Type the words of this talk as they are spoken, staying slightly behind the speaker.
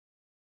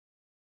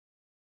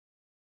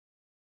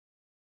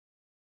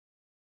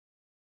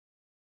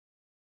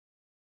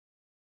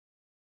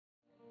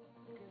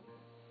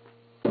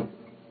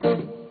Oh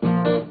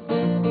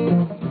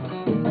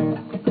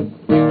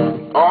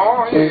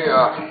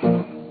yeah.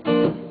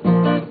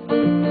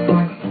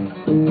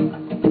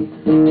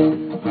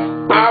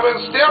 I've been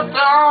stepped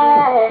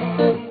on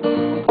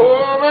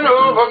over and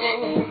over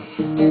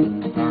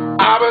again.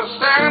 I've been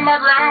standing my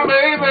ground,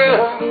 baby.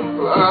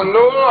 I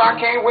know I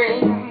can't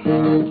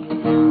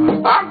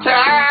win. I'm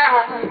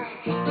tired.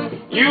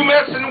 You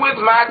messing with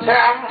my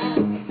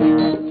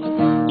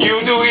time.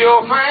 You do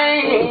your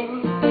thing.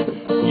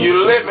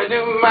 You let me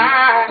do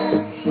mine.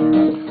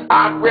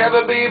 I'd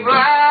rather be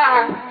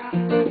blind,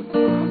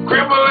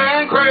 crippled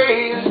and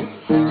crazy,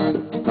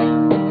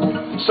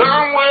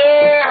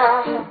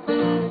 somewhere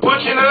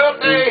pushing up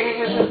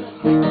days,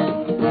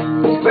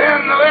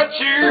 then let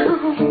you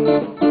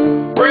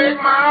break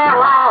my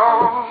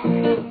heart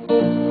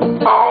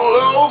all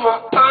over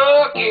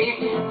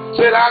again.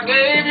 Said I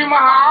gave you my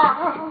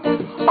heart,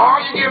 all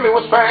you give me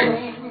was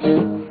pain.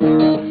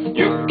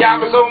 You got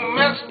me so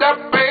messed up,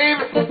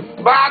 baby,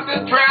 about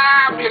to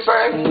drive me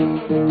insane.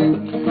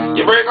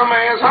 You break a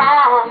man's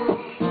heart,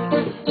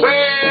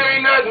 say it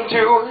ain't nothing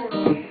to it.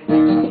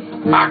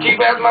 I keep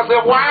asking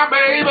myself, why,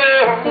 baby?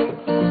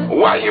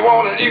 Why you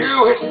wanna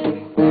do it?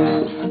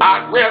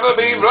 I'd rather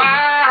be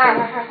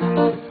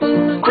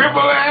blind,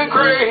 crippled and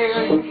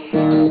crazy,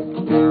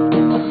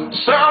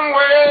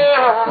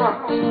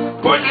 somewhere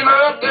pushing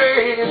up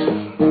days,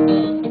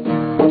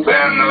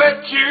 then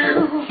let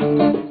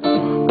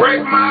you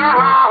break my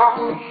heart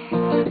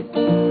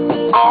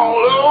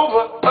all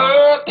over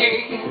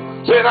again.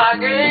 Said I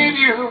gave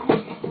you,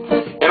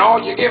 and all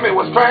you give me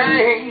was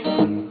pain.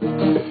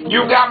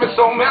 You got me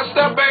so messed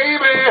up,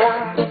 baby,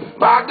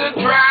 about to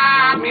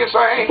drive me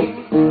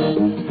insane.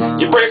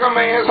 You break a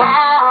man's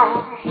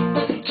heart,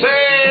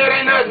 say it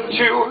ain't nothing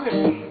to it.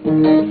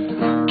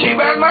 Keep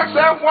asking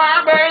myself,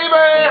 why,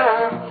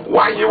 baby?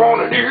 Why you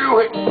wanna do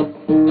it?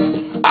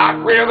 I'd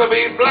rather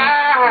be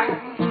blind,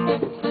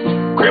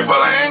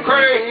 crippled and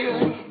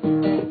crazy,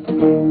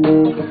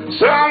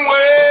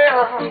 somewhere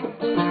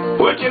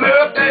pushing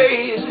up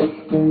days,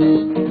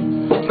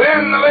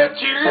 then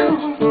let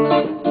you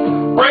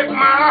break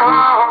my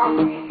heart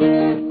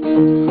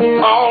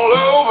all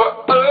over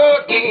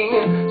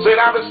again. Said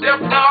I've been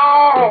stepped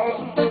on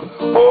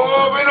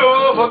over and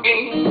over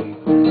again.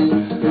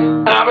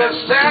 I've been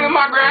standing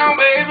my ground,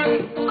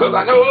 baby, 'cause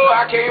I know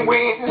I can't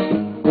win.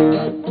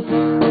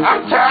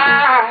 I'm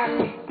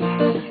tired,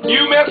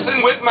 you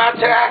messing with my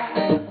time.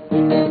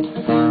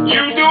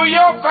 You do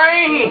your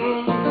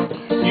thing,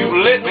 you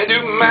let me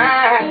do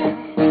mine.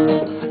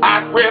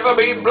 I'd rather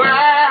be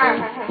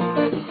blind,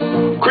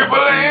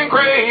 crippled and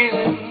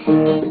crazy,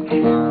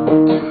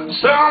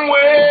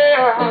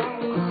 somewhere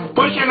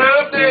pushing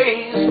up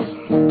days,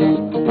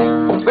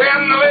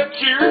 then let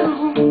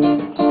you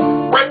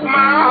break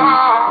my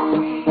heart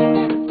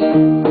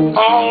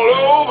all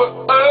over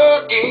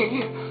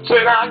again.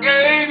 Said I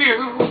gave you,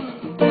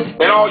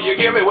 and all you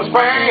give me was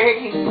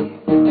pain.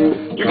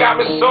 You got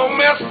me so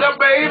messed up,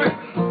 baby,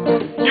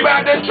 you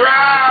about to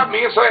drive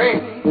me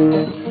insane.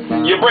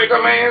 You break a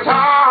man's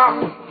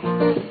heart,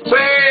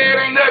 say it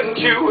ain't nothing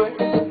to it.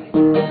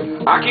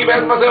 I keep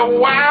asking myself,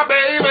 why,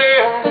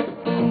 baby?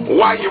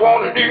 Why you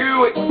wanna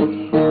do it?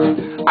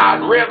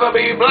 I'd rather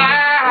be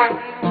blind,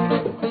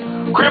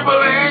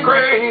 crippled and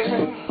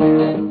crazy,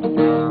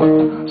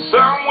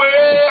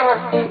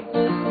 somewhere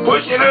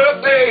pushing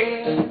up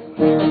days,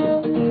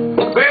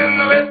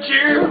 then let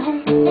you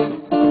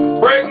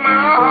break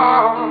my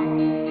heart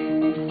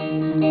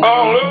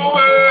all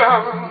over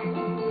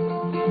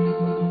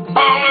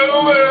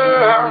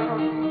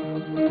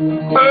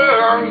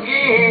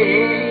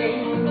again.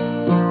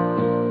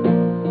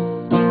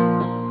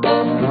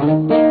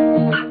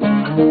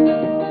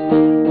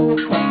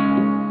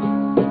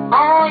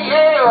 Oh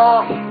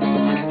yeah.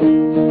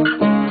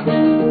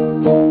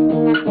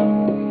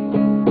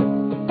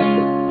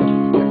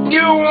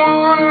 You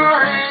wanna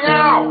hang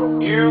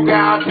out, you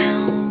got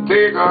to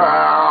take her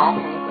out.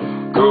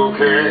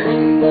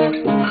 Cocaine.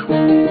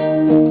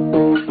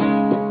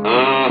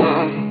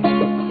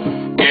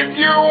 If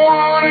you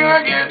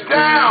wanna get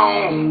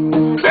down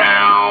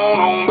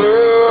on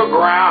the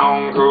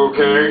ground,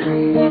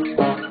 cocaine.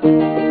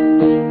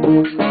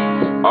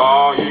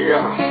 Oh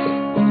yeah.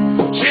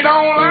 She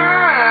don't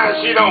lie,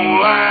 she don't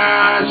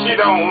lie, she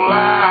don't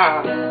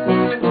lie.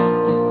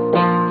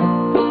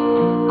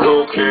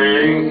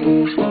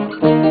 Cocaine.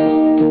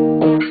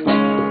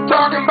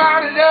 Talking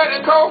about it, dirty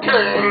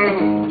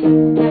cocaine.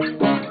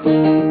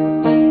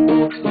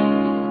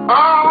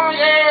 Oh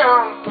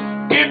yeah.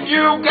 If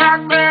you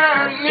got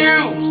bad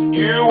news,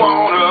 you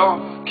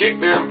wanna kick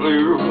them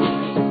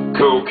blues,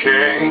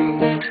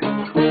 cocaine.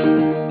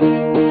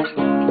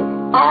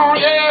 Oh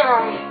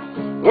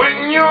yeah,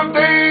 when your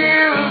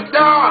day is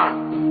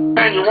done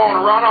and you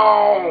wanna run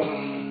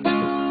on,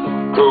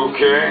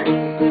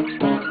 cocaine.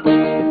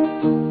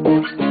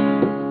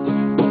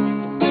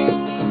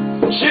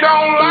 She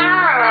don't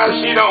lie,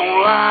 she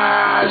don't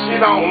lie, she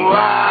don't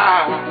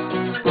lie,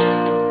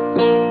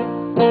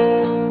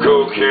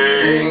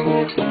 cocaine.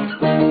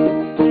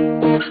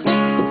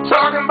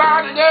 Talking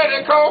about the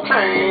dirty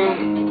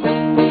cocaine.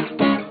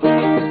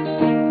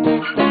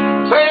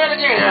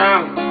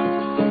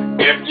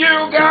 If you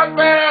got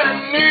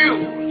bad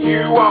news,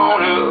 you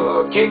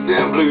wanna kick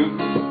them blues.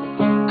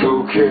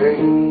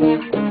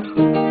 Cocaine.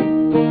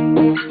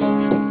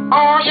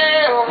 Oh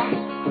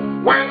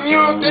yeah, when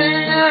your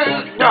day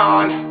is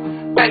done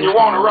and you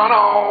wanna run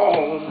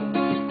on.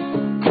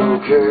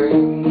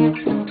 Cocaine.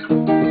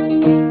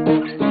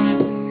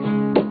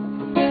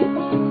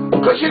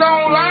 'Cause she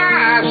don't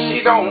lie,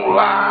 she don't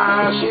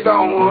lie, she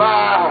don't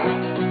lie.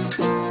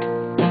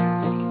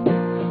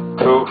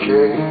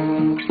 Cocaine.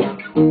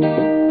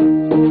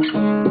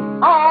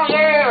 Oh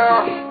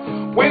yeah,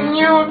 when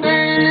your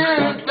day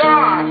is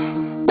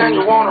done and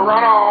you wanna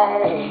run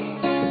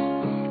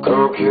on.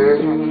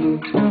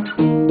 Cocaine.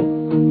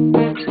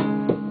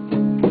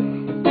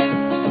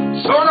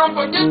 So don't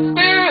forget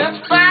this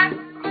fact,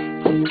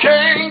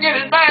 can't get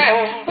it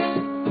back.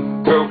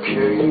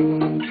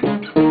 Cocaine.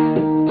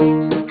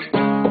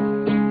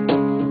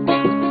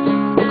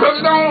 'Cause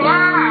it don't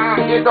lie,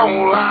 it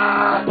don't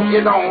lie,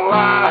 it don't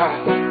lie.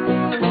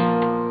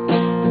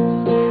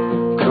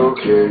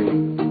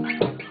 Cocaine.